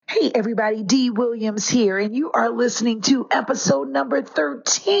Hey everybody, Dee Williams here, and you are listening to episode number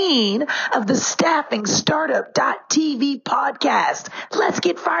 13 of the Staffing Startup.tv podcast. Let's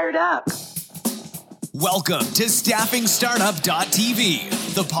get fired up. Welcome to Staffing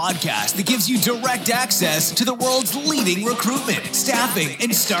Startup.tv, the podcast that gives you direct access to the world's leading recruitment, staffing,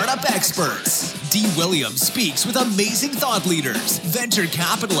 and startup experts. Dee Williams speaks with amazing thought leaders, venture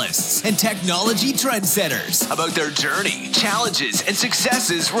capitalists, and technology trendsetters about their journey, challenges, and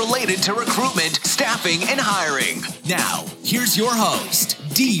successes related to recruitment, staffing, and hiring. Now, here's your host,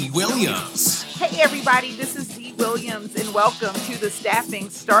 Dee Williams. Hey everybody, this is Dee Williams, and welcome to the Staffing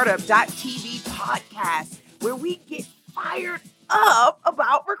Startup.tv podcast, where we get fired up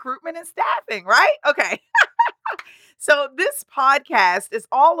about recruitment and staffing, right? Okay. So this podcast is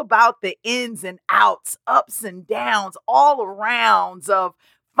all about the ins and outs, ups and downs, all arounds of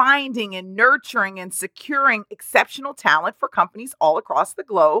finding and nurturing and securing exceptional talent for companies all across the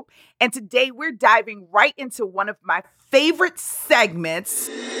globe. And today we're diving right into one of my favorite segments,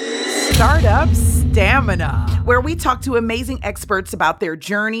 Startup Stamina, where we talk to amazing experts about their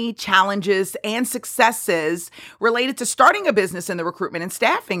journey, challenges, and successes related to starting a business in the recruitment and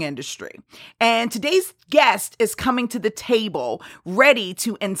staffing industry. And today's guest is coming to the table ready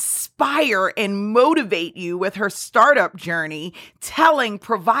to inspire and motivate you with her startup journey,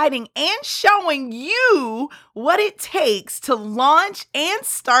 providing, and showing you what it takes to launch and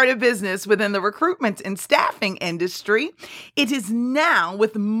start a business within the recruitment and staffing industry. It is now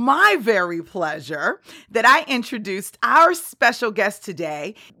with my very pleasure that I introduced our special guest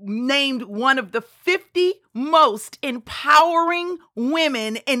today, named one of the 50 most empowering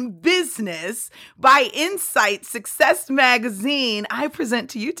women in business by Insight Success Magazine. I present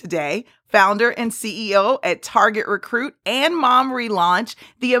to you today founder and CEO at Target Recruit and MomRelaunch,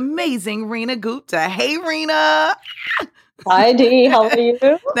 the amazing Reena Gupta. Hey, Reena. Hi, Dee. How are you?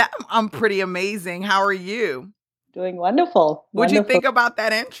 I'm pretty amazing. How are you? Doing wonderful. What'd you think about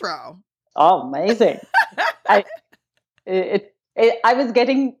that intro? Oh, amazing. I was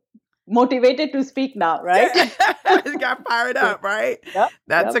getting motivated to speak now, right? Got fired up, right? Yep,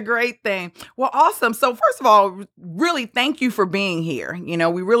 That's a great thing. Well, awesome. So first of all, really thank you for being here. You know,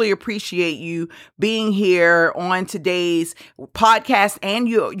 we really appreciate you being here on today's podcast, and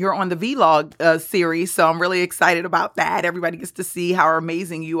you're on the vlog series. So I'm really excited about that. Everybody gets to see how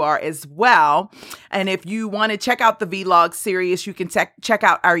amazing you are as well. And if you want to check out the vlog series, you can check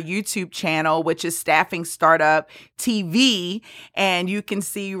out our YouTube channel, which is Staffing Startup TV, and you can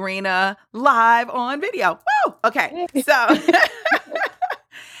see Reena live on video. Woo! Okay.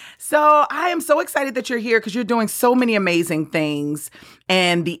 So I am so excited that you're here because you're doing so many amazing things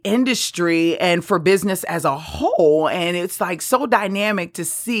in the industry and for business as a whole. And it's like so dynamic to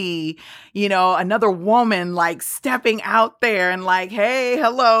see, you know, another woman like stepping out there and like, hey,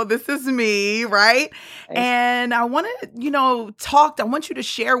 hello, this is me, right? And I want to, I want you to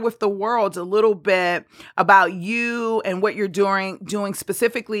share with the world a little bit about you and what you're doing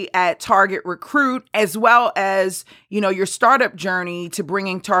specifically at Target Recruit, as well as, your startup journey to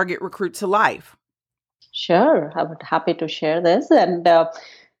bringing Target Recruit to life. Sure. I would be happy to share this. And I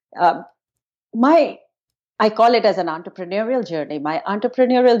call it as an entrepreneurial journey. My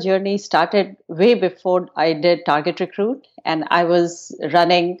entrepreneurial journey started way before I did Target Recruit. And I was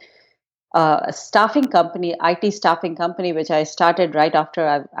running a staffing company, IT staffing company, which I started right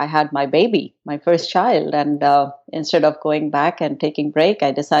after I had my baby, my first child. And instead of going back and taking break,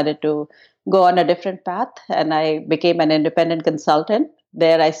 I decided to go on a different path. And I became an independent consultant.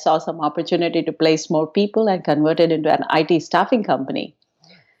 There I saw some opportunity to place more people and converted into an IT staffing company.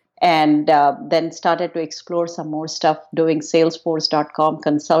 And then started to explore some more stuff, doing Salesforce.com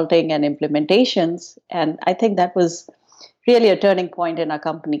consulting and implementations. And I think that was really a turning point in our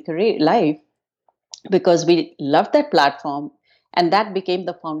company career life, because we loved that platform. And that became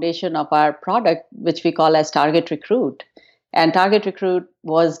the foundation of our product, which we call as Target Recruit. And Target Recruit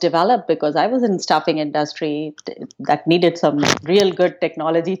was developed because I was in staffing industry that needed some real good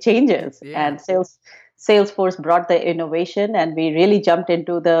technology changes. Yeah. And Salesforce brought the innovation, and we really jumped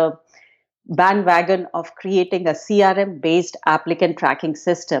into the bandwagon of creating a CRM-based applicant tracking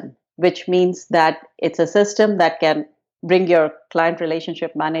system, which means that it's a system that can bring your client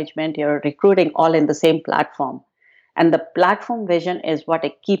relationship management, your recruiting all in the same platform. And the platform vision is what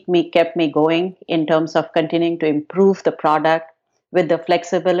kept me going in terms of continuing to improve the product with the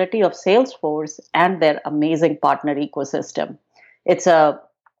flexibility of Salesforce and their amazing partner ecosystem. It's a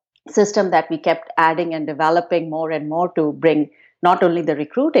system that we kept adding and developing more and more to bring not only the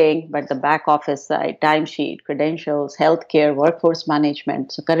recruiting, but the back office side, timesheet, credentials, healthcare, workforce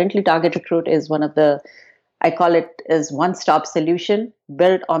management. So currently Target Recruit is one of the I call it as one-stop solution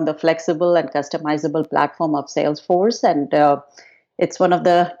built on the flexible and customizable platform of Salesforce. And it's one of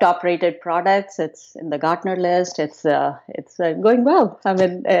the top-rated products. It's in the Gartner list. It's going well. I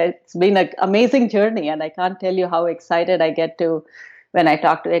mean, it's been an amazing journey, and I can't tell you how excited I get to when I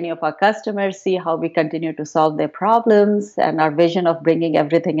talk to any of our customers, see how we continue to solve their problems and our vision of bringing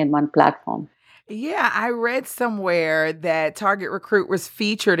everything in one platform. Yeah, I read somewhere that Target Recruit was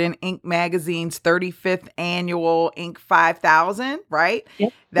featured in Inc. magazine's 35th annual Inc. 5000, right?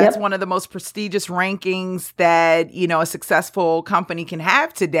 Yep. That's one of the most prestigious rankings that, a successful company can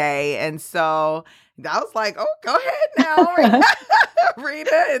have today. And so I was like, oh, go ahead now,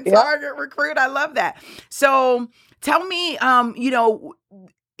 Reena and Target Recruit. I love that. So tell me,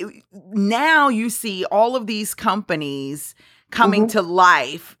 now you see all of these companies coming to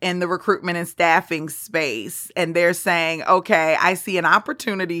life in the recruitment and staffing space. And they're saying, okay, I see an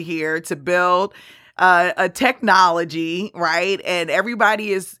opportunity here to build a technology, right? And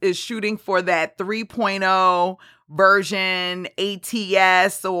everybody is shooting for that 3.0 version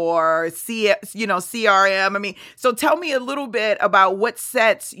ATS or CRM. I mean, so tell me a little bit about what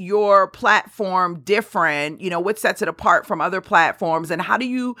sets your platform different, what sets it apart from other platforms, and how do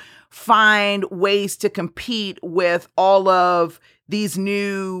you find ways to compete with all of these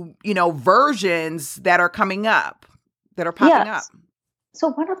new, versions that are coming up, that are popping up?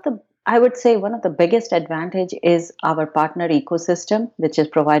 So I would say one of the biggest advantage is our partner ecosystem, which is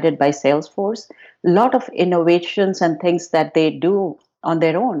provided by Salesforce. A lot of innovations and things that they do on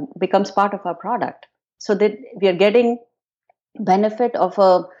their own becomes part of our product. So that we are getting benefit of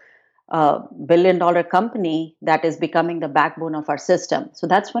a billion-dollar company that is becoming the backbone of our system. So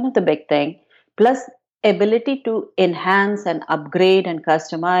that's one of the big thing. Plus, ability to enhance and upgrade and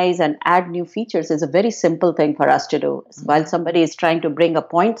customize and add new features is a very simple thing for us to do. While somebody is trying to bring a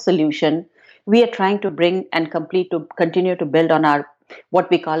point solution, we are trying to bring and continue to build on our what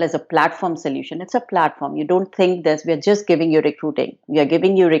we call as a platform solution. It's a platform. You don't think this, we're just giving you recruiting. We are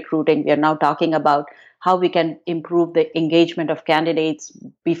giving you recruiting. We are now talking about how we can improve the engagement of candidates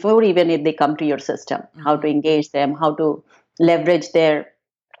before even if they come to your system, how to engage them, how to leverage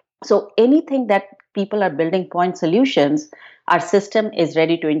so anything that people are building point solutions, our system is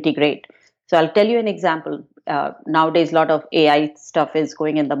ready to integrate. So I'll tell you an example. Nowadays, a lot of AI stuff is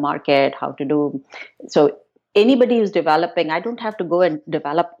going in the market, how to do. So anybody who's developing, I don't have to go and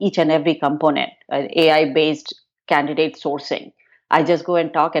develop each and every component, AI-based candidate sourcing. I just go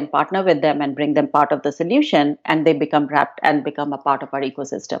and talk and partner with them and bring them part of the solution, and they become wrapped and become a part of our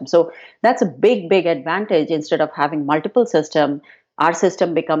ecosystem. So that's a big, big advantage. Instead of having multiple systems, our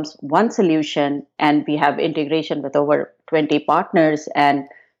system becomes one solution, and we have integration with over 20 partners. And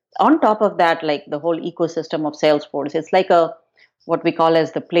on top of that, like the whole ecosystem of Salesforce, it's like what we call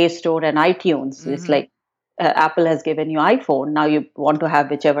as the Play Store and iTunes. It's like Apple has given you iPhone. Now you want to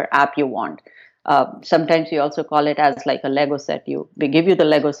have whichever app you want. Sometimes we also call it as like a Lego set. We give you the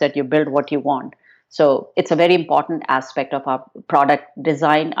Lego set, you build what you want. So it's a very important aspect of our product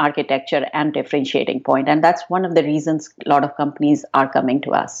design, architecture, and differentiating point. And that's one of the reasons a lot of companies are coming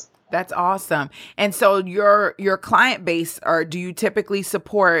to us. That's awesome. And so your client base, do you typically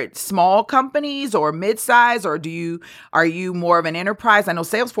support small companies or mid-size, or are you more of an enterprise? I know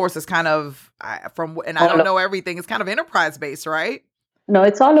Salesforce is kind of I don't know everything. It's kind of enterprise based, right? No,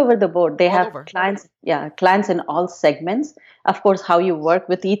 it's all over the board. They have clients in all segments. Of course, how you work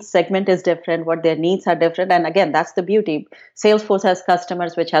with each segment is different, what their needs are different. And again, that's the beauty. Salesforce has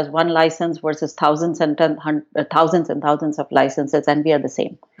customers which has one license versus thousands and thousands of licenses, and we are the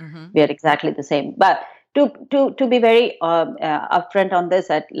same. We are exactly the same. But to be very upfront on this,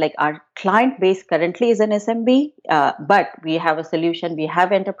 our client base currently is an SMB, but we have a solution. We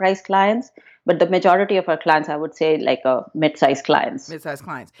have enterprise clients. But the majority of our clients, I would say, like mid-sized clients. Mid-sized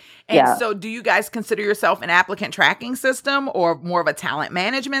clients. And so do you guys consider yourself an applicant tracking system or more of a talent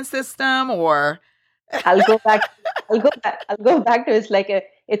management system, or? I'll go back to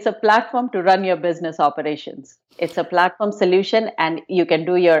it's a platform to run your business operations. It's a platform solution, and you can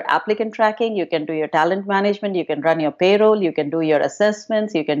do your applicant tracking, you can do your talent management, you can run your payroll, you can do your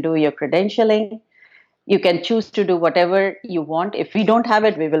assessments, you can do your credentialing. You can choose to do whatever you want. If we don't have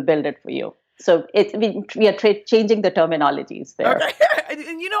it, we will build it for you. So we are changing the terminologies there. Okay. And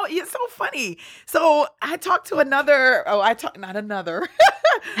it's so funny. So I talked to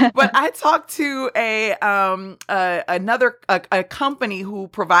but I talked to a company who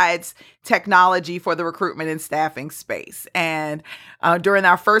provides technology for the recruitment and staffing space. And during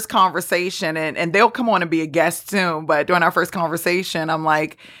our first conversation, and they'll come on and be a guest soon, but during our first conversation, I'm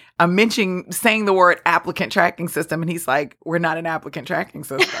saying the word applicant tracking system, and he's like, "We're not an applicant tracking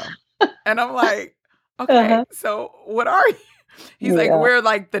system." And I'm like, Okay. So what are you? He's like, Yeah. we're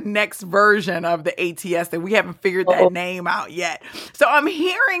like the next version of the ATS that we haven't figured Oh. that name out yet. So I'm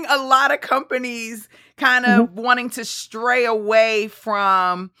hearing a lot of companies kind of wanting to stray away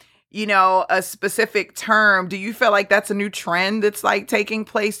from, a specific term. Do you feel like that's a new trend that's like taking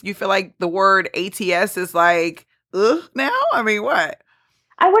place? Do you feel like the word ATS is like, ugh, now? I mean, what?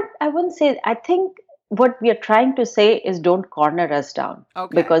 I wouldn't say, I think what we are trying to say is don't corner us down.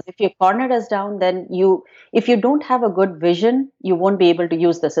 Okay. Because if you corner us down, then if you don't have a good vision, you won't be able to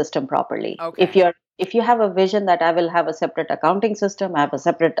use the system properly. Okay. If you have a vision that I will have a separate accounting system, I have a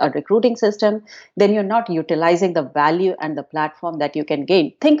separate recruiting system, then you're not utilizing the value and the platform that you can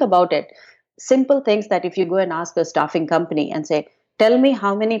gain. Think about it. Simple things that if you go and ask a staffing company and say, tell me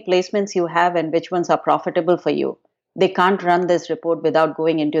how many placements you have and which ones are profitable for you. They can't run this report without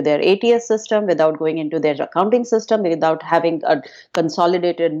going into their ATS system, without going into their accounting system, without having a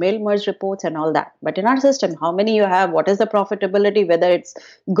consolidated mail merge reports and all that. But in our system, how many you have, what is the profitability, whether it's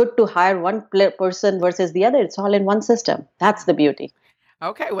good to hire one person versus the other, it's all in one system. That's the beauty.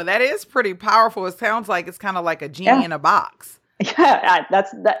 Okay. Well, that is pretty powerful. It sounds like it's kind of like a genie Yeah. in a box. Yeah,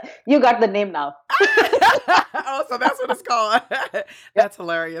 that's that. You got the name now. Oh, so that's what it's called. That's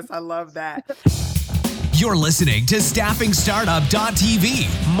hilarious. I love that. You're listening to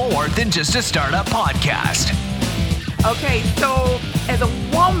StaffingStartup.tv, more than just a startup podcast. Okay, so as a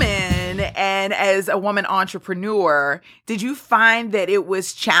woman and as a woman entrepreneur, did you find that it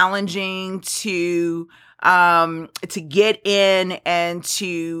was challenging to get in and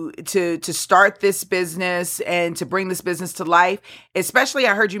to start this business and to bring this business to life? Especially,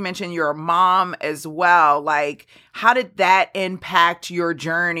 I heard you mention you're a mom as well. Like, how did that impact your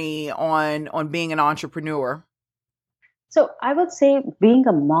journey on being an entrepreneur? So I would say being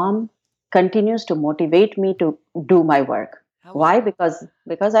a mom continues to motivate me to do my work. Hello. Why? Because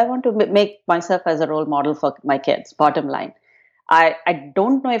I want to make myself as a role model for my kids. Bottom line, I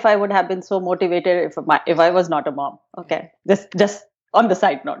don't know if I would have been so motivated if I was not a mom. Okay, just on the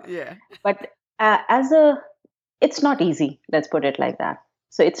side note. Yeah. But it's not easy. Let's put it like that.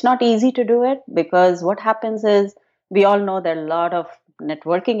 So it's not easy to do it because what happens is we all know that a lot of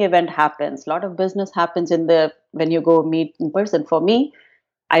networking event happens, a lot of business happens when you go meet in person. For me,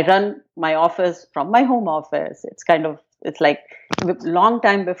 I run my office from my home office. It's like a long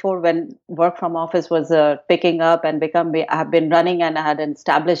time before when work from office was picking up and I have been running and I had an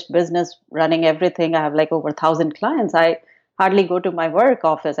established business running everything. I have like over 1,000 clients. I hardly go to my work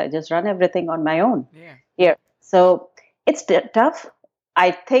office. I just run everything on my own here. So it's tough.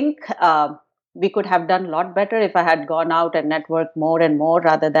 I think we could have done a lot better if I had gone out and networked more and more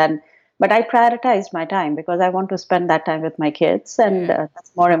but I prioritized my time because I want to spend that time with my kids and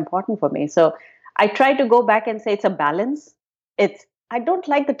that's more important for me. So I try to go back and say it's a balance. I don't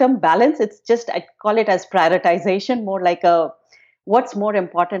like the term balance. It's just, I call it as prioritization, more like what's more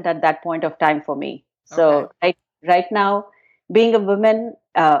important at that point of time for me. So right now, being a woman,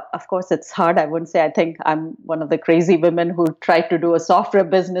 of course, it's hard. I wouldn't say I think I'm one of the crazy women who tried to do a software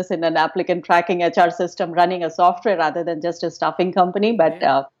business in an applicant tracking HR system, running a software rather than just a staffing company.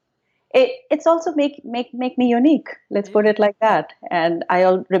 But it's also make me unique. Let's put it like that. And I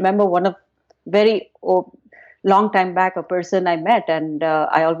remember one of long time back, a person I met, and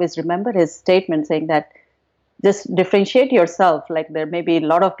I always remember his statement saying that just differentiate yourself. Like there may be a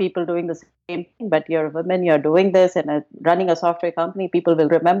lot of people doing the same thing, but you're a woman, you're doing this and running a software company, people will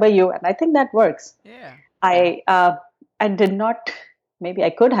remember you. And I think that works. Yeah. I did not, maybe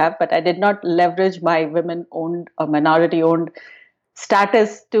I could have, but I did not leverage my women-owned or minority-owned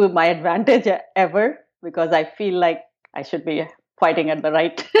status to my advantage ever, because I feel like I should be fighting at the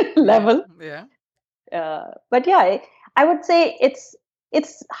right level. Yeah. But yeah, I would say it's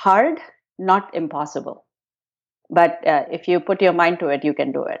hard, not impossible. But if you put your mind to it, you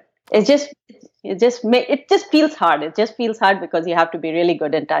can do it. It just feels hard. It just feels hard because you have to be really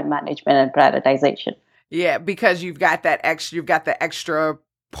good in time management and prioritization. Yeah, because you've got the extra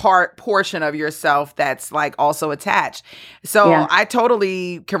portion of yourself that's like also attached. So I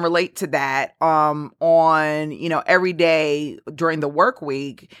totally can relate to that. On, every day during the work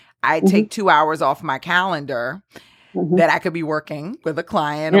week, I take 2 hours off my calendar that I could be working with a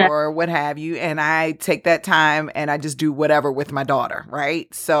client or what have you. And I take that time and I just do whatever with my daughter,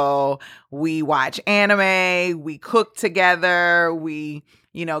 right? So we watch anime, we cook together, we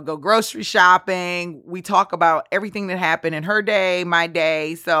go grocery shopping. We talk about everything that happened in her day, my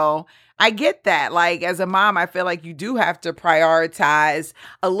day. So I get that. Like as a mom, I feel like you do have to prioritize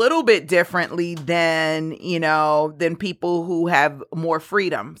a little bit differently than people who have more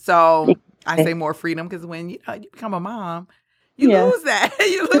freedom. So I say more freedom because when you become a mom, You Yeah. lose that.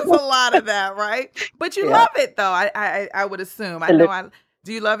 You lose a lot of that, right? But you Yeah. love it though. I would assume. I know.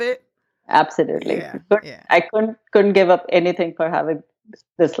 Do you love it? Absolutely. Yeah. Yeah. I couldn't give up anything for having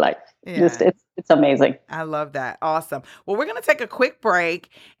this life. Just Yeah. it's amazing. I love that. Awesome. Well, we're going to take a quick break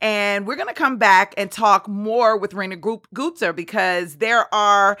and we're going to come back and talk more with Reena Gupta because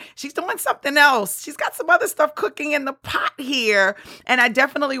she's doing something else. She's got some other stuff cooking in the pot here. And I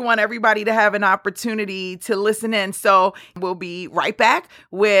definitely want everybody to have an opportunity to listen in. So we'll be right back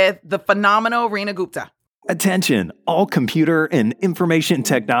with the phenomenal Reena Gupta. Attention, all computer and information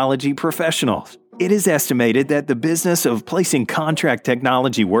technology professionals. It is estimated that the business of placing contract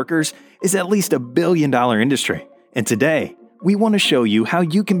technology workers is at least $1 billion industry. And today, we want to show you how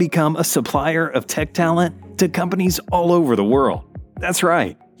you can become a supplier of tech talent to companies all over the world. That's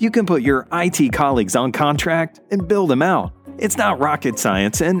right, you can put your IT colleagues on contract and build them out. It's not rocket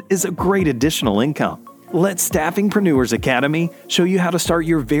science and is a great additional income. Let Staffingpreneurs Academy show you how to start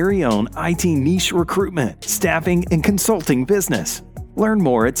your very own IT niche recruitment, staffing, and consulting business. Learn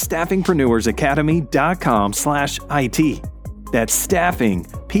more at staffingpreneursacademy.com/IT. That's staffing,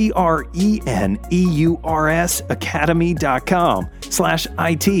 PRENEURS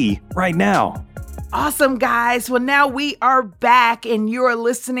Academy.com/IT right now. Awesome, guys. Well, now we are back and you're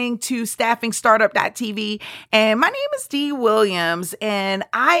listening to staffingstartup.tv. And my name is Dee Williams and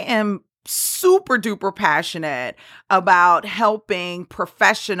I am super duper passionate about helping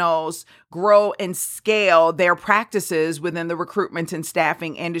professionals grow and scale their practices within the recruitment and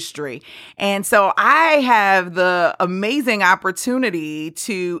staffing industry. And so I have the amazing opportunity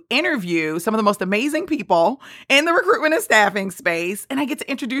to interview some of the most amazing people in the recruitment and staffing space, and I get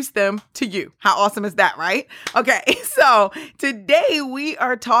to introduce them to you. How awesome is that, right? Okay, so today we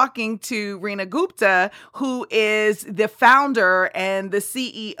are talking to Reena Gupta, who is the founder and the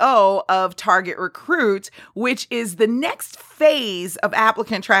CEO of Target Recruit, which is the next phase of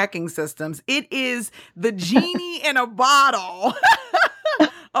applicant tracking systems. It is the genie in a bottle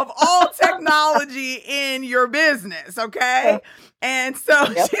of all technology in your business, okay? And so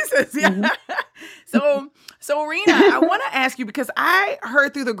she says, yeah. So Reena, I want to ask you, because I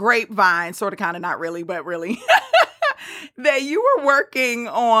heard through the grapevine, sort of, kind of, not really, but really, that you were working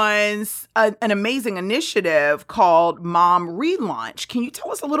on an amazing initiative called MomRelaunch. Can you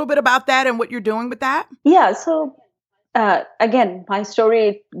tell us a little bit about that and what you're doing with that? Yeah. So again, my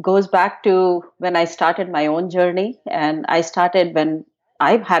story goes back to when I started my own journey, and I started when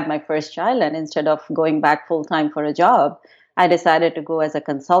I had my first child, and instead of going back full time for a job, I decided to go as a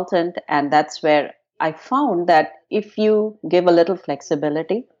consultant. And that's where I found that if you give a little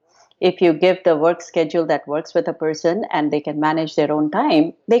flexibility, if you give the work schedule that works with a person and they can manage their own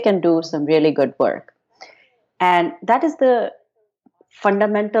time, they can do some really good work. And that is the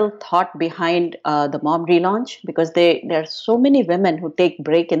fundamental thought behind the MomRelaunch, because there are so many women who take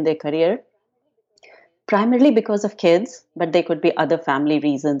break in their career primarily because of kids, but they could be other family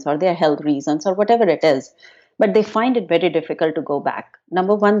reasons or their health reasons or whatever it is. But they find it very difficult to go back.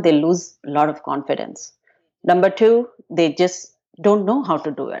 Number one, they lose a lot of confidence. Number two, they just don't know how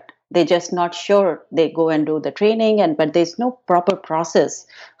to do it. They're just not sure. They go and do the training, but there's no proper process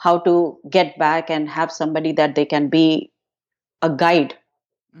how to get back and have somebody that they can be a guide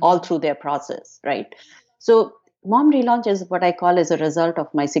all through their process, right? So MomRelaunch is what I call as a result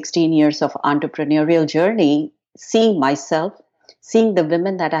of my 16 years of entrepreneurial journey, seeing myself, seeing the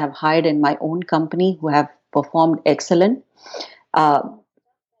women that I have hired in my own company who have performed excellent.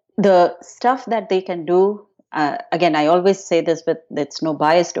 The stuff that they can do, again, I always say this with it's no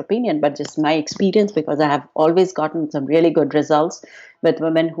biased opinion, but just my experience, because I have always gotten some really good results with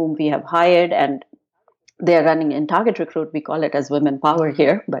women whom we have hired, and they're running in Target Recruit. We call it as women power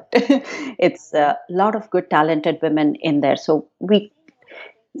here, but it's a lot of good, talented women in there. So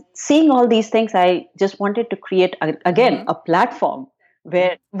seeing all these things, I just wanted to create, a platform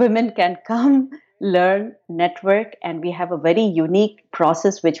where women can come, learn, network, and we have a very unique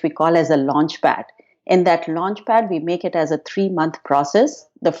process, which we call as a launchpad. In that launchpad, we make it as a 3-month process.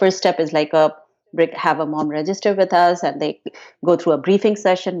 The first step is like have a mom register with us, and they go through a briefing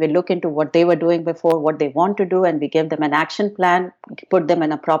session. We look into what they were doing before, what they want to do, and we give them an action plan, put them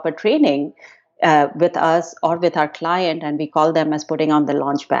in a proper training with us or with our client, and we call them as putting on the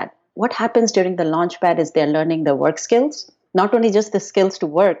launchpad. What happens during the launchpad is they're learning the work skills, not only just the skills to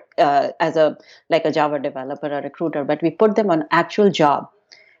work as a Java developer or recruiter, but we put them on actual job.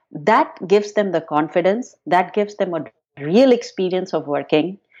 That gives them the confidence, that gives them a real experience of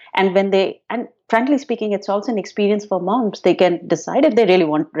working. And frankly speaking, it's also an experience for moms. They can decide if they really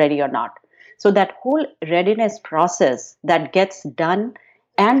want ready or not. So that whole readiness process that gets done,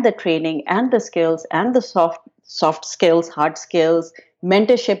 and the training and the skills and the soft skills, hard skills,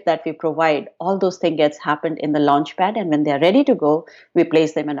 mentorship that we provide, all those things gets happened in the launch pad. And when they're ready to go, we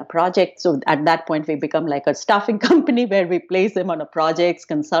place them in a project. So at that point, we become like a staffing company where we place them on a projects,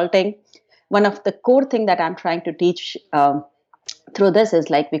 consulting. One of the core thing that I'm trying to teach through this is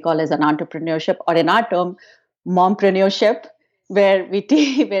like we call as an entrepreneurship, or in our term, mompreneurship, where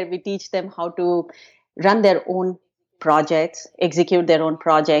where we teach them how to run their own projects, execute their own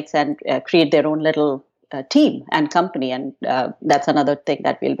projects, and create their own little team and company. And that's another thing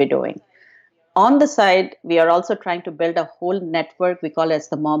that we'll be doing. On the side, we are also trying to build a whole network. We call it as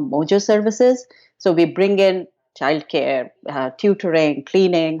the Mom Mojo services. So we bring in childcare, tutoring,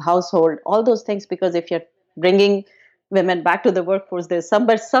 cleaning, household, all those things. Because if you're bringing women back to the workforce, there's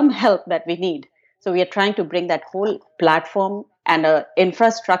some help that we need. So we are trying to bring that whole platform and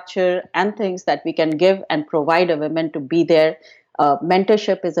infrastructure and things that we can give and provide a women to be there.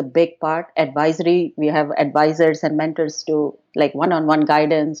 Mentorship is a big part. Advisory, we have advisors and mentors to like one-on-one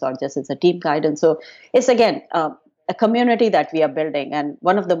guidance or just as a team guidance. So it's again a community that we are building. And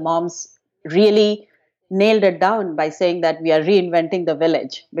one of the moms really nailed it down by saying that we are reinventing the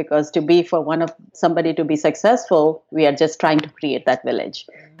village, because to be for one of somebody to be successful, we are just trying to create that village.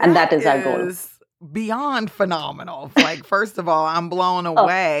 And that is our goal. Beyond phenomenal. Like, first of all, I'm blown Oh,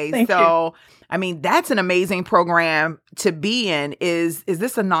 away. thank you. So, I mean, that's an amazing program to be in. Is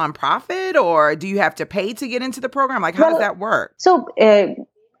this a nonprofit, or do you have to pay to get into the program? Like, how does Well, that work? So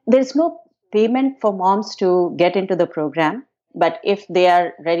there's no payment for moms to get into the program, but if they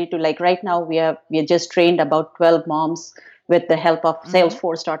are ready to, like right now, we have just trained about 12 moms with the help of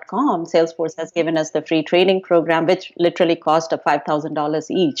Salesforce.com. Salesforce has given us the free training program, which literally cost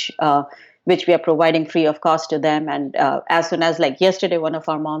 $5,000 each. Which we are providing free of cost to them. And as soon as, like yesterday, one of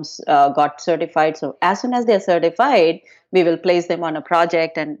our moms got certified. So as soon as they're certified, we will place them on a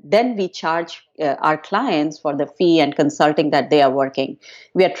project, and then we charge our clients for the fee and consulting that they are working.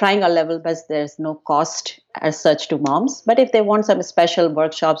 We are trying our level best. There's no cost as such to moms, but if they want some special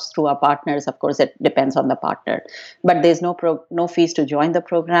workshops through our partners, of course, it depends on the partner. But there's no fees to join the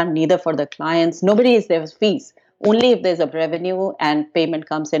program, neither for the clients. Nobody is there's fees. Only if there's a revenue, and payment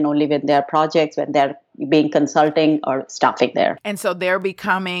comes in only when there are projects, when they're being consulting or staffing there. And so they're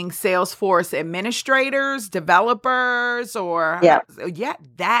becoming Salesforce administrators, developers, or Yeah.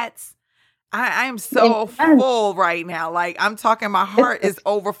 That's I am so full right now. Like, I'm talking, my heart is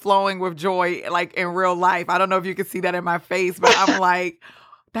overflowing with joy, like in real life. I don't know if you can see that in my face, but I'm like,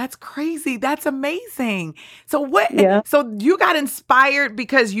 that's crazy. That's amazing. So what? Yeah. So you got inspired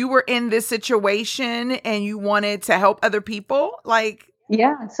because you were in this situation and you wanted to help other people? Like,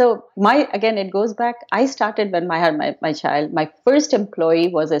 Yeah. So again, it goes back. I started when I had my child. My first employee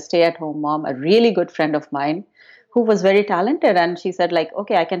was a stay-at-home mom, a really good friend of mine who was very talented. And she said, like,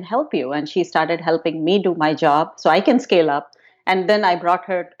 okay, I can help you. And she started helping me do my job so I can scale up. And then I brought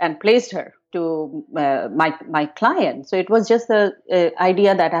her and placed her to my client. So it was just the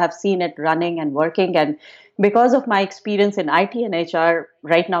idea that I have seen it running and working. And because of my experience in IT and HR,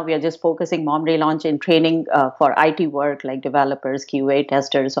 right now we are just focusing MomRelaunch in training for IT work, like developers, QA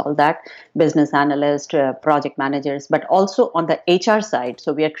testers, all that, business analysts, project managers, but also on the HR side.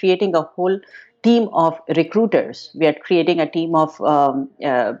 So we are creating a whole team of recruiters. We are creating a team of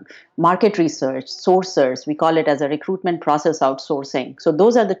market research, sourcers. We call it as a recruitment process outsourcing. So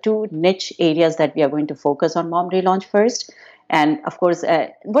those are the two niche areas that we are going to focus on MomRelaunch first. And of course,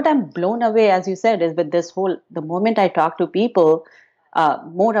 what I'm blown away, as you said, is with this the moment I talk to people,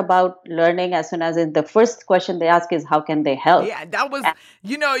 more about learning as soon as the first question they ask is, how can they help? Yeah, that was,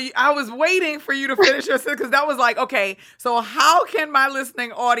 I was waiting for you to finish your sentence, because that was like, okay, so how can my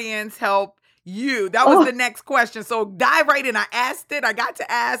listening audience help you? That was the next question. So dive right in. I asked it. I got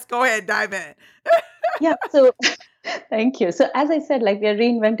to ask. Go ahead, dive in. Yeah. So thank you. So as I said, like, we are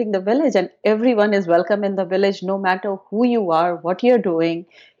reinventing the village, and everyone is welcome in the village, no matter who you are, what you're doing.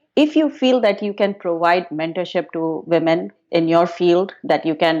 If you feel that you can provide mentorship to women in your field, that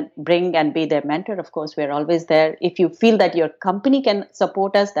you can bring and be their mentor, of course, we're always there. If you feel that your company can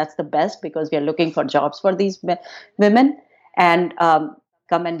support us, that's the best, because we are looking for jobs for these women. And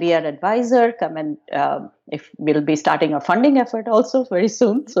come and be our advisor. Come and if we'll be starting a funding effort also very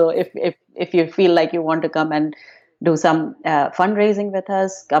soon. So if you feel like you want to come and do some fundraising with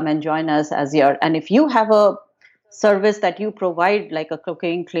us, come and join us as your. And if you have a service that you provide, like a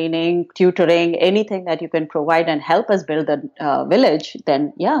cooking, cleaning, tutoring, anything that you can provide and help us build the village,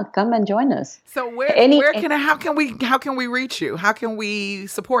 then yeah, come and join us. So how can we reach you? How can we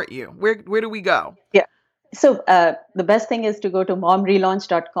support you? Where do we go? Yeah. So the best thing is to go to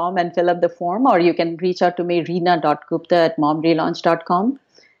momrelaunch.com and fill up the form, or you can reach out to me, reena.gupta@momrelaunch.com.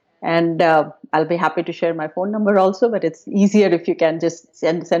 And I'll be happy to share my phone number also, but it's easier if you can just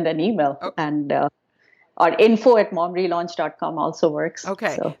send an email. Oh. And or info@momrelaunch.com also works.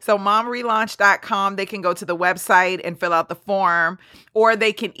 Okay. So MomRelaunch.com, they can go to the website and fill out the form, or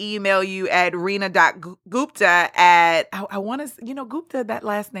they can email you at Reena.Gupta at, I want to, Gupta, that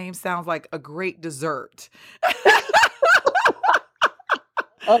last name sounds like a great dessert.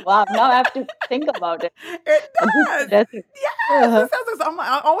 Oh, wow. Now I have to think about it. It does. Yes. It sounds like,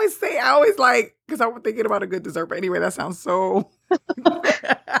 I always like, because I'm thinking about a good dessert. But anyway, that sounds so...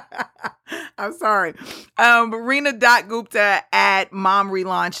 I'm sorry. Reena.Gupta at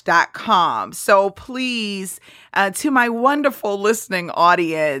MomRelaunch.com. So please, to my wonderful listening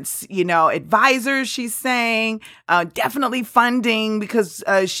audience, advisors, she's saying, definitely funding, because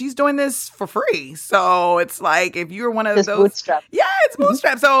she's doing this for free. So it's like, if you're one of Just those... bootstrap. Yeah, it's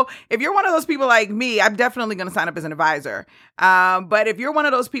bootstrap. So if you're one of those people like me, I'm definitely going to sign up as an advisor. But if you're one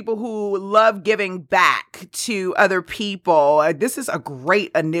of those people who love giving back to other people, this is a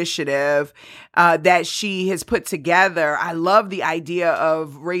great initiative that she has put together. I love the idea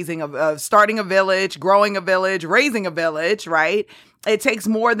of starting a village, growing a village, raising a village, right? It takes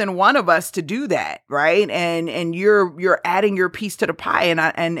more than one of us to do that, right? And you're adding your piece to the pie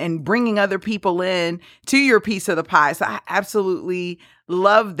and bringing other people in to your piece of the pie. So I absolutely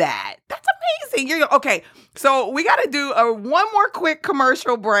love that. That's amazing. Okay. So we got to do one more quick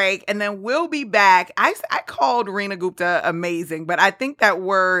commercial break, and then we'll be back. I called Reena Gupta amazing, but I think that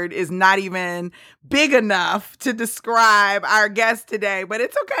word is not even big enough to describe our guest today. But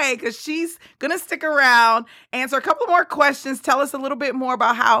it's okay, because she's going to stick around, answer a couple more questions, tell us a little bit more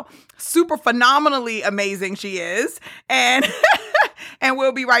about how super phenomenally amazing she is. And, and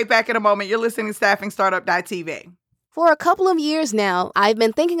we'll be right back in a moment. You're listening to StaffingStartup.tv. For a couple of years now, I've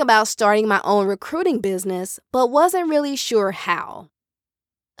been thinking about starting my own recruiting business, but wasn't really sure how.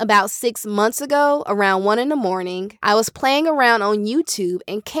 About 6 months ago, around 1 a.m, I was playing around on YouTube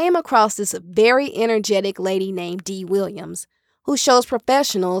and came across this very energetic lady named Dee Williams, who shows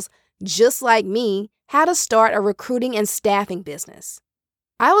professionals, just like me, how to start a recruiting and staffing business.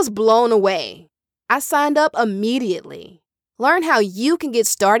 I was blown away. I signed up immediately. Learn how you can get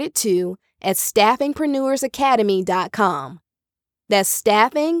started too at staffingpreneursacademy.com. That's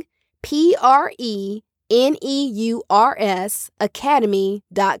staffing, PRENEURS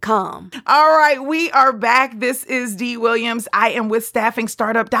academy.com. All right, we are back. This is Dee Williams. I am with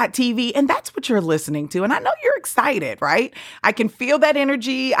StaffingStartup.tv, and that's what you're listening to. And I know you're excited, right? I can feel that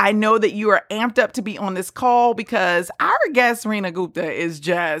energy. I know that you are amped up to be on this call, because our guest, Reena Gupta, is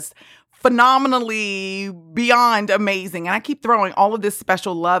just phenomenally beyond amazing. And I keep throwing all of this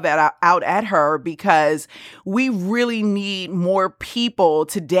special love out at her, because we really need more people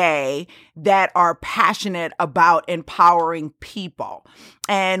today that are passionate about empowering people.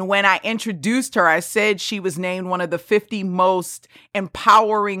 And when I introduced her, I said she was named one of the 50 most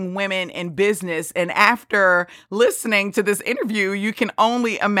empowering women in business. And after listening to this interview, you can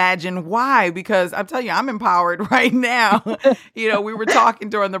only imagine why, because I'm telling you, I'm empowered right now. We were talking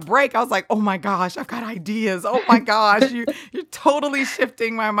during the break. I was like, oh my gosh, I've got ideas. Oh my gosh, you're totally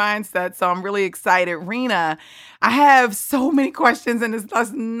shifting my mindset. So I'm really excited. Reena, I have so many questions, and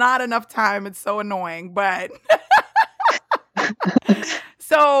there's not enough time. It's so annoying, but...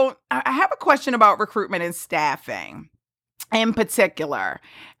 So I have a question about recruitment and staffing in particular.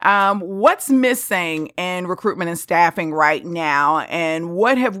 What's missing in recruitment and staffing right now, and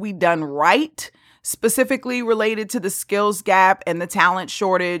what have we done right, specifically related to the skills gap and the talent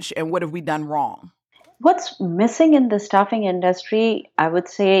shortage, and what have we done wrong? What's missing in the staffing industry, I would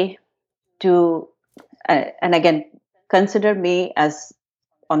say, and again, consider me as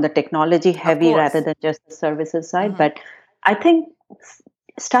on the technology heavy rather than just the services side, but I think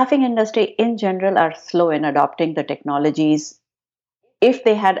staffing industry in general are slow in adopting the technologies. If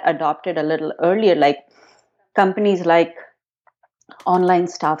they had adopted a little earlier, like companies like online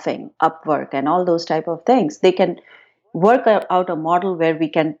staffing, Upwork, and all those type of things, they can work out a model where we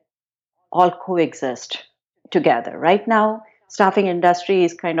can all coexist together. Right now, staffing industry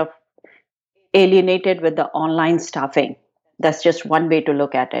is kind of alienated with the online staffing. That's just one way to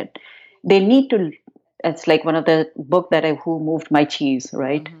look at it. They need to, it's like one of the book that Who Moved My Cheese,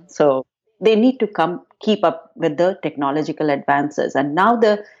 right? So they need to keep up with the technological advances. And now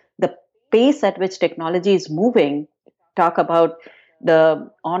the pace at which technology is moving, talk about the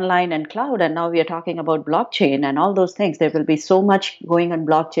online and cloud, and now we are talking about blockchain and all those things. There will be so much going on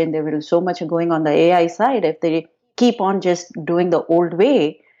blockchain. There will be so much going on the AI side. If they keep on just doing the old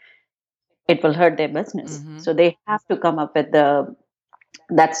way, it will hurt their business. So they have to come up with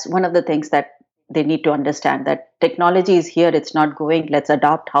that's one of the things that they need to understand that technology is here, it's not going. Let's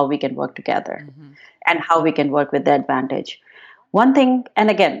adopt how we can work together and how we can work with the advantage. One thing, and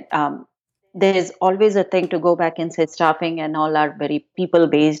again, there is always a thing to go back and say staffing and all are very people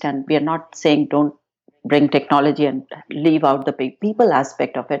based, and we are not saying don't bring technology and leave out the people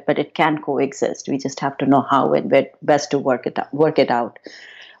aspect of it, but it can coexist. We just have to know how and where best to work it out.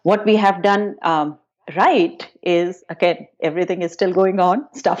 What we have done right is, again, everything is still going on.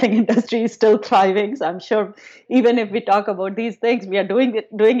 Staffing industry is still thriving. So I'm sure even if we talk about these things, we are doing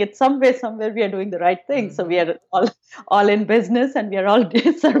it somewhere we are doing the right thing. So we are all in business, and we are all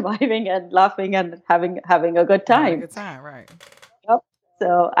surviving and laughing and having a good Having a time. good time, right? Yep.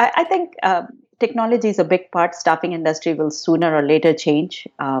 So I think technology is a big part. Staffing industry will sooner or later change.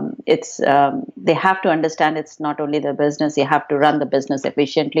 It's They have to understand it's not only the business. They have to run the business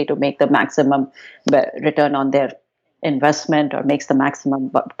efficiently to make the maximum return on their investment, or makes the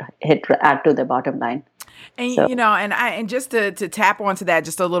maximum add to the bottom line. And So and just to tap onto that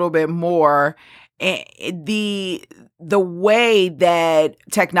just a little bit more, the way that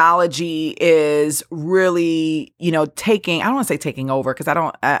technology is really, taking, I don't want to say taking over, because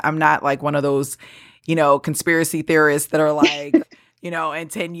I'm not like one of those, conspiracy theorists that are like, in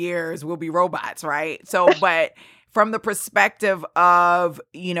 10 years we'll be robots, right? So, but from the perspective of,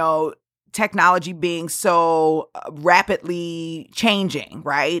 technology being so rapidly changing,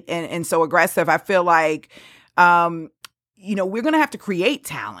 right? And so aggressive, I feel like, we're going to have to create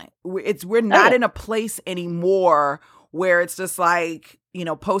talent. We're not in a place anymore where it's just like,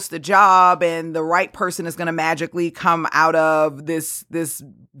 post a job and the right person is going to magically come out of this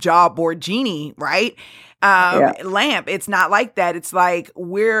job board genie, right? Lamp. It's not like that. It's like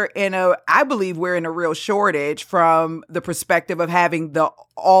I believe we're in a real shortage from the perspective of having the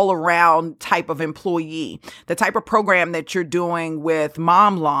all around type of employee. The type of program that you're doing with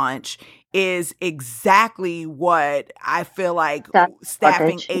MomRelaunch is exactly what I feel like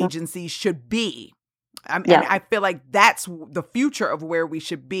staffing agencies should be. I feel like that's the future of where we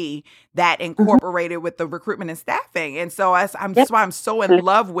should be, that incorporated with the recruitment and staffing. And so that's why I'm so in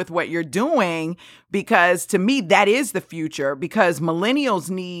love with what you're doing, because to me, that is the future, because millennials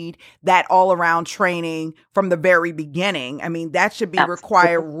need that all around training from the very beginning. I mean, that should be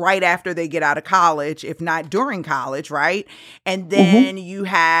required right after they get out of college, if not during college, right? And then you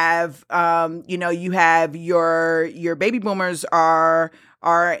have, you have your baby boomers are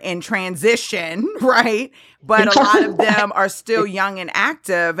in transition, right? But a lot of them are still young and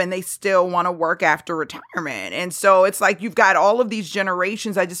active, and they still want to work after retirement. And so it's like you've got all of these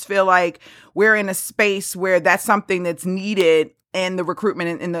generations. I just feel like we're in a space where that's something that's needed in the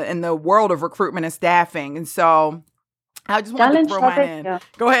recruitment, in the world of recruitment and staffing. And so I just wanted to throw mine in. Yeah.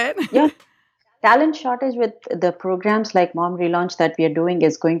 Go ahead. Yeah. Talent shortage with the programs like MomRelaunch that we are doing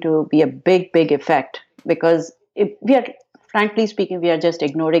is going to be a big, big effect, because if we are, frankly speaking, we are just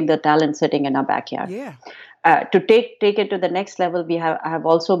ignoring the talent sitting in our backyard. Yeah. To take it to the next level, I have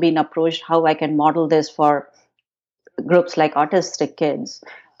also been approached how I can model this for groups like autistic kids,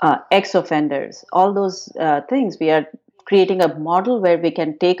 ex-offenders, all those things. We are creating a model where we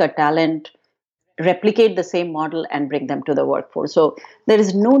can take a talent, replicate the same model, and bring them to the workforce. So there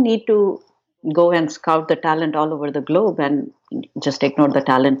is no need to go and scout the talent all over the globe and just ignore the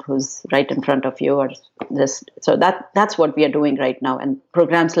talent who's right in front of you, or just so that's what we are doing right now. And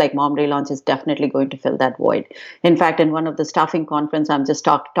programs like MomRelaunch is definitely going to fill that void. In fact, in one of the staffing conference, I'm just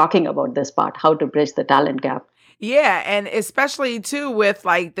talking about this part, how to bridge the talent gap. Yeah, and especially too with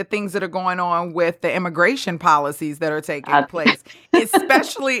like the things that are going on with the immigration policies that are taking place,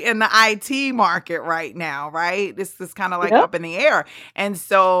 especially in the IT market right now, right? This is kind of like up in the air. And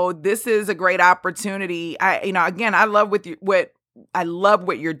so this is a great opportunity. Again, I love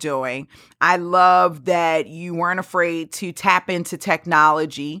what you're doing. I love that you weren't afraid to tap into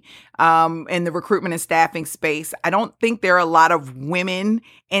technology in the recruitment and staffing space. I don't think there are a lot of women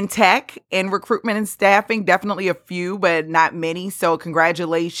in tech in recruitment and staffing. Definitely a few, but not many. So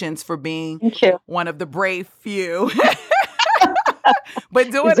congratulations for being one of the brave few.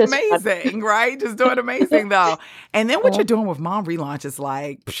 But doing amazing, right? Just doing amazing, though. And then what you're doing with MomRelaunch is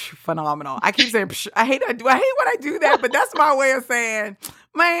like phenomenal. I keep saying, I hate when I do that, but that's my way of saying,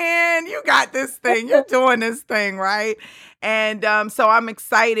 man, you got this thing. You're doing this thing, right? And so I'm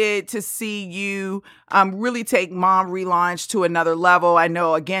excited to see you really take MomRelaunch to another level. I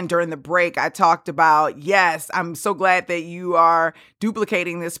know, again, during the break, I talked about, yes, I'm so glad that you are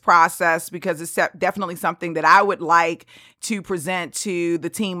duplicating this process because it's definitely something that I would like to present to the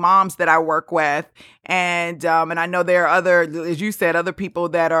teen moms that I work with. And I know there are other, as you said, other people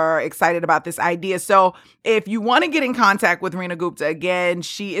that are excited about this idea. So if you want to get in contact with Reena Gupta, again,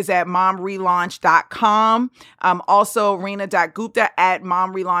 she is at MomRelaunch.com. Also, Reena.Gupta at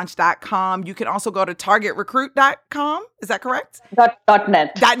MomRelaunch.com. You can also go to TargetRecruit.com. Is that correct?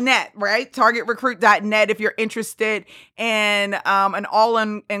 .net. .net, right? TargetRecruit.net if you're interested in an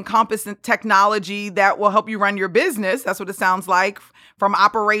all-encompassing technology that will help you run your business. That's what it sounds like, from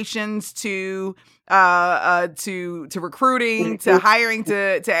operations to recruiting, to hiring,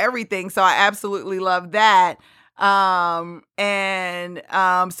 to everything. So I absolutely love that. So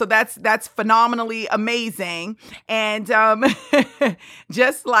that's phenomenally amazing. And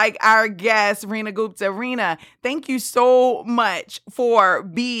just like our guest, Reena Gupta. Reena, thank you so much for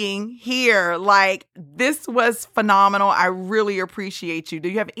being here. Like, this was phenomenal. I really appreciate you. Do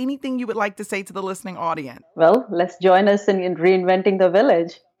you have anything you would like to say to the listening audience? Well, let's join us in reinventing the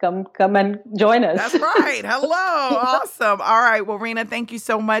village. Come and join us. That's right. Hello. Awesome. All right. Well, Reena, thank you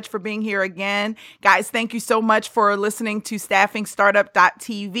so much for being here again. Guys, thank you so much for listening to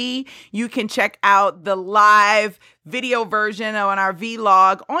StaffingStartup.tv. You can check out the live video version on our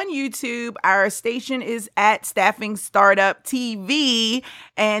vlog on YouTube. Our station is at Staffing Startup TV.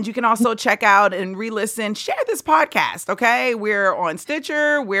 And you can also check out and re-listen, share this podcast, okay? We're on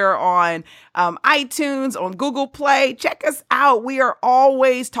Stitcher. We're on iTunes, on Google Play. Check us out. We are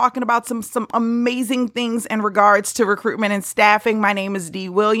always talking about some amazing things in regards to recruitment and staffing. My name is Dee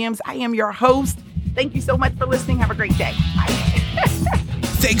Williams. I am your host. Thank you so much for listening. Have a great day. Bye.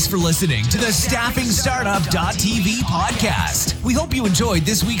 Thanks for listening to the StaffingStartup.tv podcast. We hope you enjoyed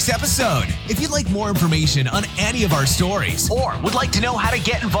this week's episode. If you'd like more information on any of our stories or would like to know how to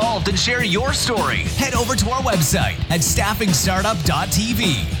get involved and share your story, head over to our website at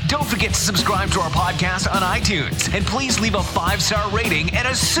StaffingStartup.tv. Don't forget to subscribe to our podcast on iTunes, and please leave a 5-star rating and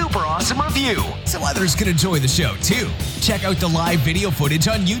a super awesome review so others can enjoy the show too. Check out the live video footage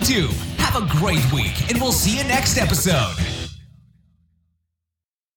on YouTube. Have a great week, and we'll see you next episode.